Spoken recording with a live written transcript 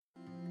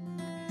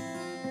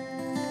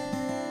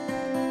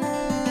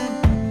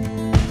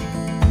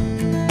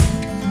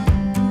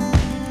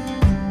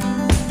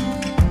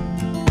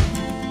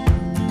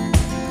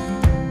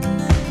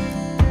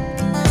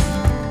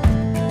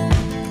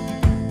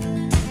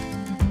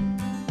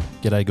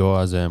G'day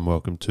guys, and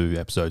welcome to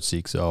episode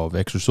 6 of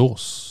Extra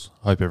Sauce.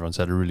 I hope everyone's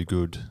had a really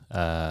good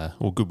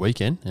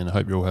weekend, and I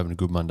hope you're all having a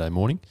good Monday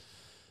morning.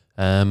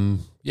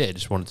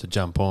 Just wanted to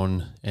jump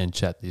on and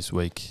chat this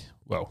week,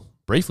 well,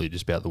 briefly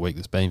just about the week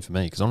that's been for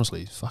me, because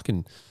honestly,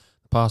 the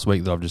past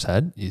week that I've just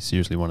had is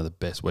seriously one of the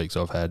best weeks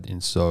I've had in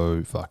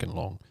so fucking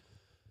long.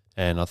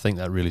 And I think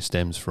that really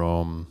stems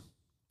from,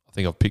 I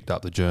think I've picked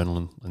up the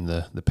journal and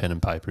the pen and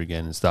paper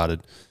again and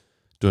started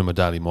doing my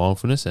daily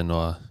mindfulness, and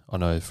I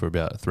know for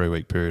about a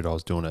 3-week period I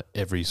was doing it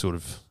every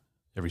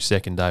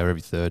second day or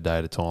every third day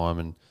at a time,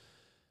 and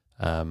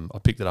I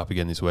picked it up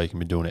again this week and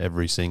been doing it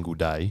every single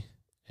day,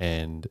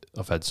 and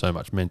I've had so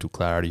much mental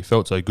clarity,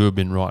 felt so good,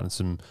 been writing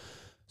some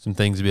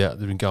things about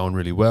that have been going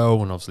really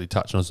well, and obviously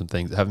touching on some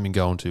things that haven't been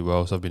going too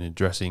well, so I've been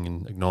addressing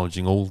and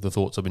acknowledging all the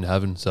thoughts I've been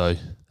having, so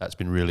that's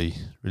been really,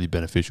 really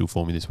beneficial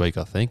for me this week,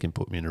 I think, and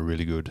put me in a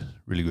really good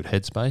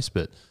headspace.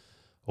 But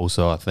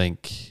also, I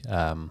think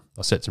I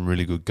set some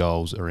really good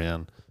goals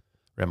around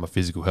my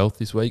physical health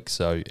this week.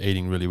 So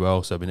eating really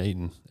well. So I've been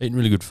eating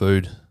really good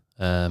food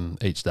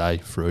each day,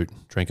 fruit,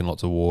 drinking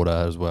lots of water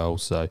as well.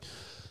 So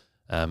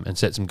and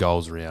set some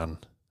goals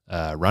around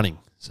running.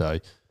 So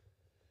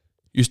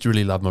used to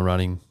really love my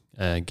running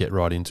and get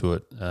right into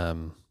it a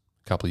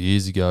couple of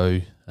years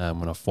ago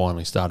when I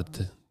finally started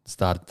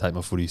to take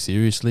my footy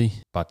seriously.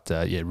 But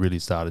really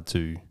started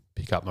to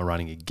pick up my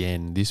running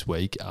again this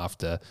week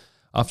after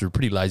a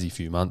pretty lazy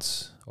few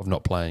months of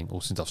not playing,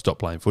 or since I've stopped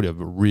playing footy, I've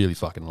been really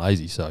fucking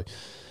lazy. So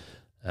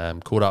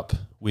caught up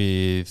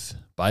with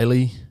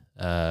Bailey,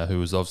 who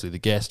was obviously the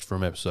guest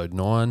from episode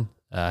 9.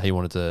 He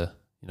wanted to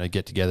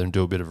get together and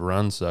do a bit of a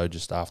run. So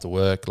just after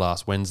work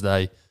last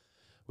Wednesday,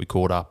 we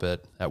caught up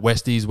at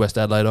Westies, West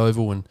Adelaide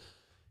Oval, and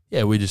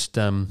we just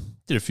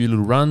did a few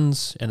little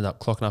runs, ended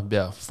up clocking up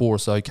about 4 or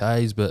so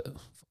Ks, but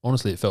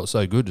honestly it felt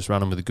so good just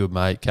running with a good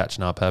mate,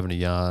 catching up, having a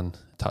yarn,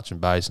 touching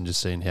base, and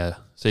just seeing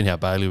how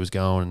Bailey was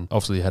going. And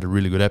obviously had a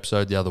really good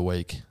episode the other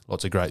week,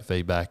 lots of great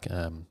feedback,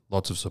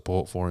 lots of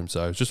support for him,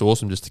 so it's just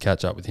awesome just to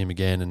catch up with him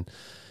again. And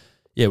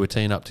we're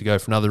teeing up to go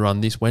for another run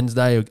this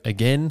Wednesday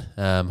again,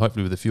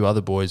 hopefully with a few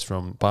other boys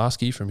from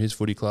Barsky, from his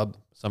footy club,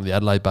 some of the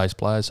Adelaide based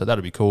players, so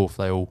that'd be cool if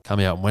they all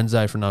come out on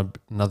Wednesday for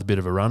another bit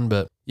of a run.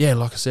 But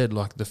like I said,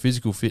 like the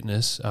physical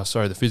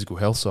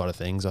health side of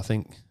things, I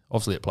think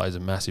obviously it plays a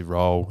massive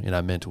role in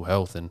our mental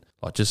health. And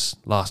like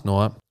just last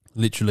night,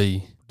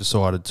 literally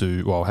decided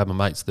to, have my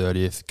mate's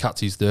 30th,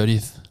 Cuts his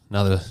 30th,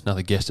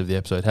 another guest of the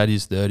episode, had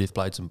his 30th,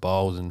 played some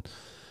bowls, and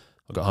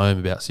I got home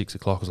about 6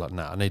 o'clock. I was like,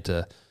 I need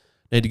to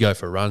go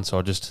for a run. So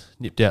I just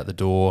nipped out the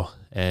door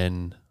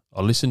and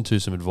I listened to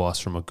some advice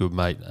from a good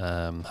mate,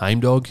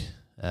 Haimdog,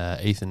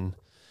 Ethan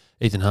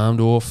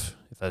Harmdorf,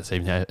 if that's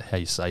even how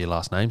you say your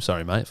last name.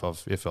 Sorry, mate,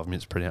 if I've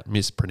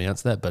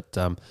mispronounced that. But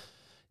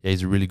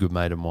he's a really good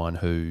mate of mine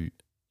who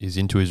is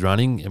into his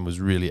running and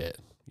was really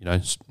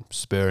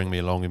spurring me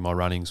along in my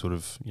running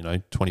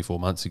 24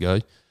 months ago.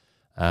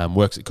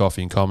 Works at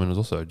Coffee and Common, was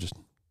also just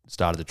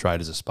started to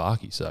trade as a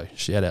Sparky. So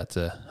shout out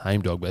to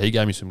Haimdog. But he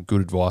gave me some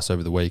good advice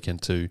over the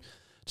weekend to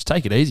just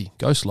take it easy,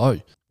 go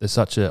slow.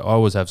 I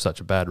always have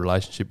such a bad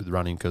relationship with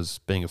running because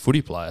being a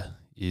footy player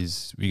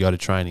is we go to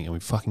training and we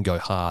fucking go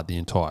hard the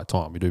entire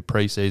time. We do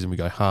pre-season, we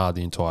go hard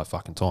the entire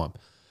fucking time.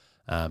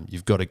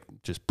 You've got to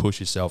just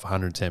push yourself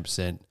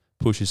 110%,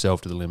 push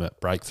yourself to the limit,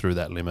 break through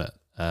that limit,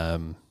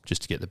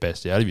 just to get the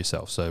best out of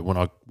yourself. So when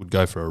I would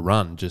go for a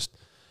run just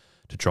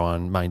to try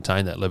and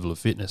maintain that level of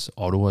fitness,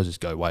 I'd always just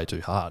go way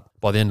too hard.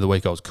 By the end of the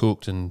week, I was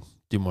cooked and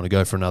didn't want to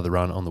go for another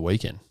run on the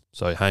weekend.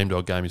 So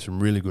Haimdog gave me some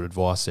really good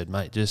advice, said,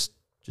 mate, just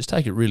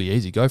take it really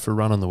easy. Go for a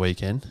run on the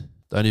weekend.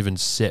 Don't even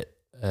set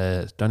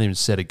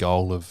a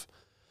goal of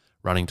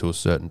running to a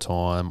certain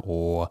time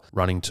or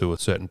running to a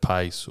certain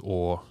pace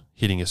or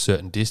hitting a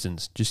certain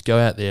distance. Just go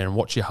out there and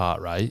watch your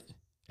heart rate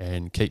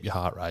and keep your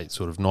heart rate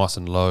sort of nice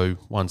and low,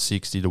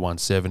 160 to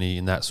 170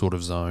 in that sort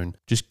of zone.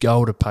 Just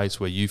go at a pace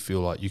where you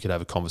feel like you could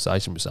have a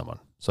conversation with someone.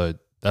 So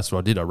that's what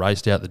I did. I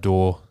raced out the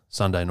door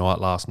Sunday night,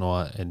 last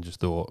night, and just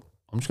thought,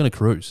 I'm just going to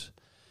cruise.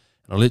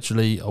 And I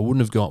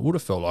would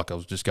have felt like I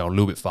was just going a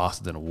little bit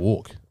faster than a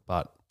walk.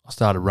 But I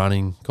started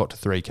running, got to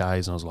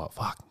 3Ks, and I was like,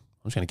 fuck,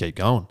 I'm just going to keep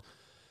going.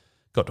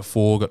 Got to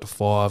 4, got to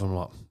 5, and I'm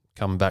like,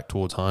 coming back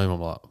towards home,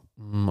 I'm like,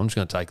 I'm just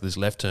going to take this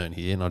left turn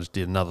here, and I just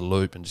did another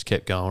loop and just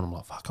kept going. I'm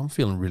like, fuck, I'm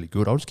feeling really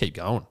good. I'll just keep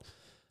going.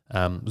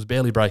 It was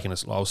barely breaking.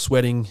 I was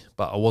sweating,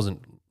 but I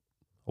wasn't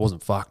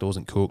fucked. I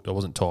wasn't cooked. I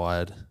wasn't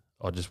tired.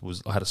 I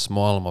had a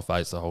smile on my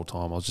face the whole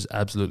time. I was just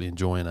absolutely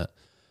enjoying it.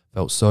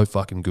 Felt so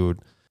fucking good.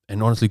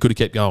 And honestly, could have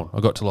kept going. I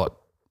got to like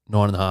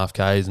 9.5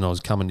 Ks and I was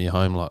coming near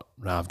home like,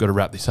 I've got to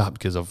wrap this up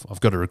because I've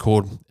got to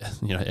record,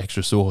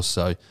 extra sauce.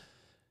 So,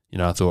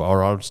 I thought, all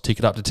right, I'll just tick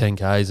it up to 10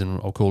 Ks and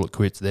I'll call it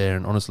quits there.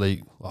 And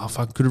honestly, I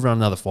could have run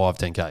another 5,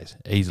 10 Ks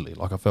easily.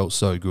 Like I felt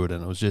so good,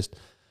 and it was just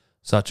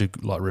such a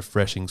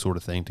refreshing sort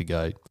of thing to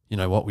go, you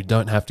know what, we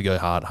don't have to go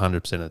hard 100%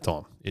 of the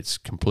time. It's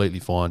completely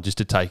fine just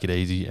to take it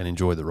easy and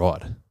enjoy the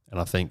ride. And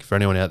I think for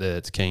anyone out there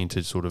that's keen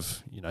to sort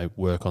of,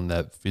 work on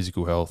that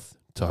physical health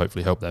to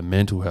hopefully help their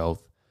mental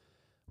health,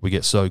 we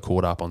get so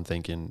caught up on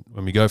thinking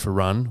when we go for a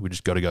run, we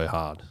just got to go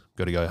hard.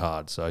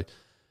 So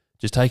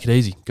just take it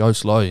easy, go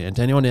slow. And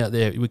to anyone out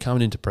there, we're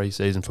coming into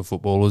pre-season for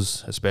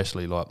footballers,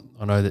 especially. Like,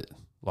 I know that,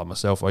 like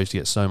myself, I used to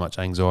get so much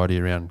anxiety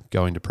around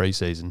going to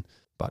pre-season.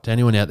 But to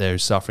anyone out there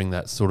who's suffering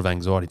that sort of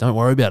anxiety, don't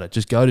worry about it.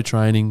 Just go to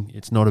training.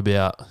 It's not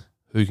about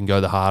who can go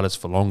the hardest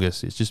for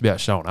longest. It's just about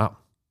showing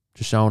up.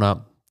 Just showing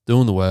up,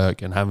 doing the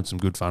work, and having some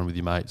good fun with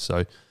your mates.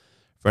 So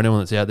for anyone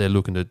that's out there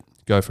looking to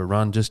go for a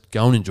run, just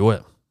go and enjoy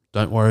it.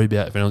 Don't worry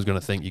about if anyone's going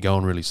to think you're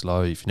going really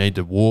slow. If you need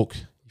to walk,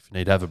 if you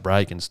need to have a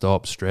break and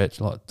stop, stretch,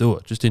 like, do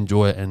it. Just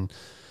enjoy it, and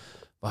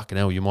fucking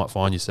hell, you might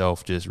find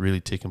yourself just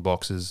really ticking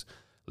boxes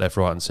left,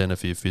 right, and centre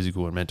for your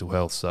physical and mental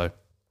health. So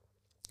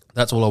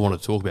that's all I want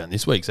to talk about in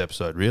this week's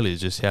episode, really,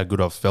 is just how good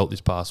I've felt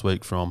this past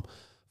week from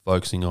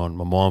focusing on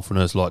my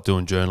mindfulness, like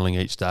doing journaling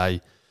each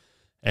day,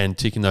 and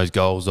ticking those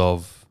goals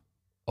of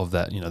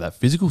that, that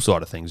physical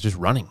side of things, just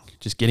running,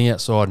 just getting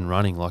outside and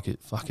running. Like, it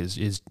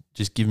is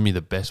just giving me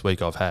the best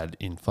week I've had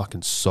in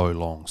fucking so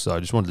long. So I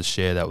just wanted to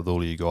share that with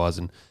all of you guys.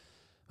 And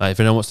if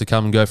anyone wants to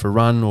come and go for a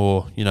run,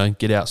 or,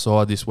 get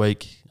outside this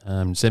week,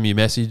 send me a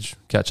message,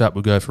 catch up,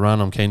 we'll go for a run.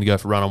 I'm keen to go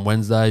for a run on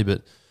Wednesday, but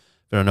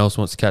if anyone else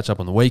wants to catch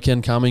up on the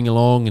weekend coming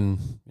along and,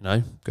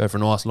 go for a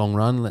nice long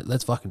run,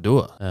 let's fucking do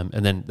it.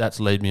 And then that's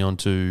led me on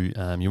to,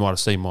 you might have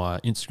seen my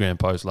Instagram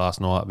post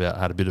last night about, I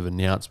had a bit of an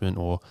announcement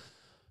or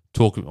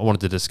I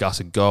wanted to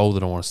discuss a goal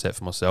that I want to set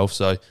for myself.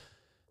 So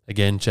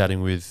again,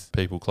 chatting with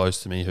people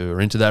close to me who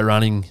are into that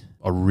running,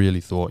 I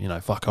really thought,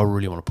 I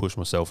really want to push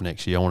myself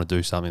next year. I want to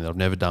do something that I've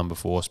never done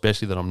before,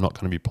 especially that I'm not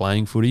going to be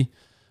playing footy.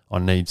 I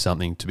need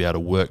something to be able to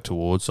work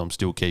towards, so I'm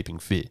still keeping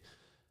fit.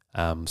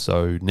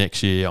 So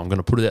next year I'm going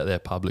to put it out there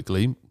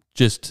publicly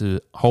just to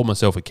hold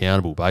myself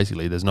accountable,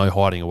 basically. There's no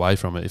hiding away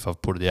from it if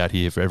I've put it out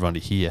here for everyone to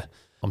hear.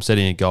 I'm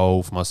setting a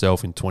goal for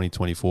myself in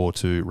 2024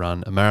 to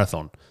run a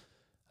marathon.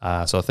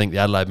 So I think the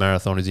Adelaide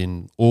Marathon is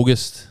in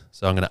August,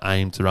 so I'm going to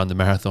aim to run the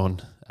marathon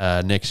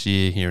next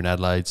year here in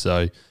Adelaide.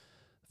 So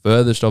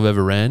furthest I've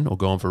ever ran or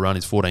gone for a run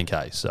is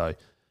 14K. So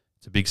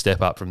it's a big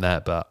step up from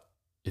that, but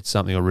it's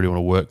something I really want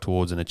to work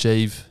towards and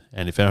achieve.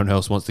 And if anyone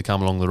else wants to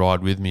come along the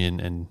ride with me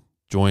and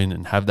join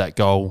and have that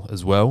goal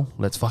as well,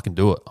 let's fucking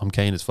do it. I'm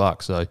keen as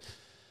fuck. So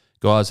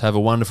guys, have a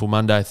wonderful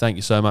Monday. Thank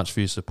you so much for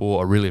your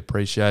support. I really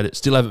appreciate it.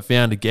 Still haven't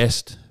found a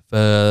guest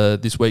for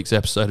this week's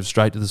episode of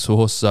Straight to the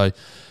Source, so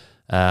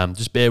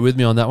just bear with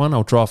me on that one.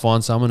 I'll try to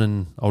find someone,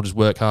 and I'll just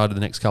work hard in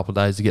the next couple of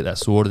days to get that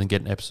sorted and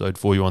get an episode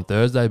for you on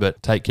Thursday.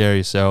 But take care of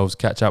yourselves,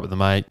 catch up with the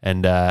mate,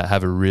 and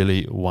have a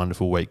really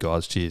wonderful week,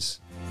 guys. Cheers.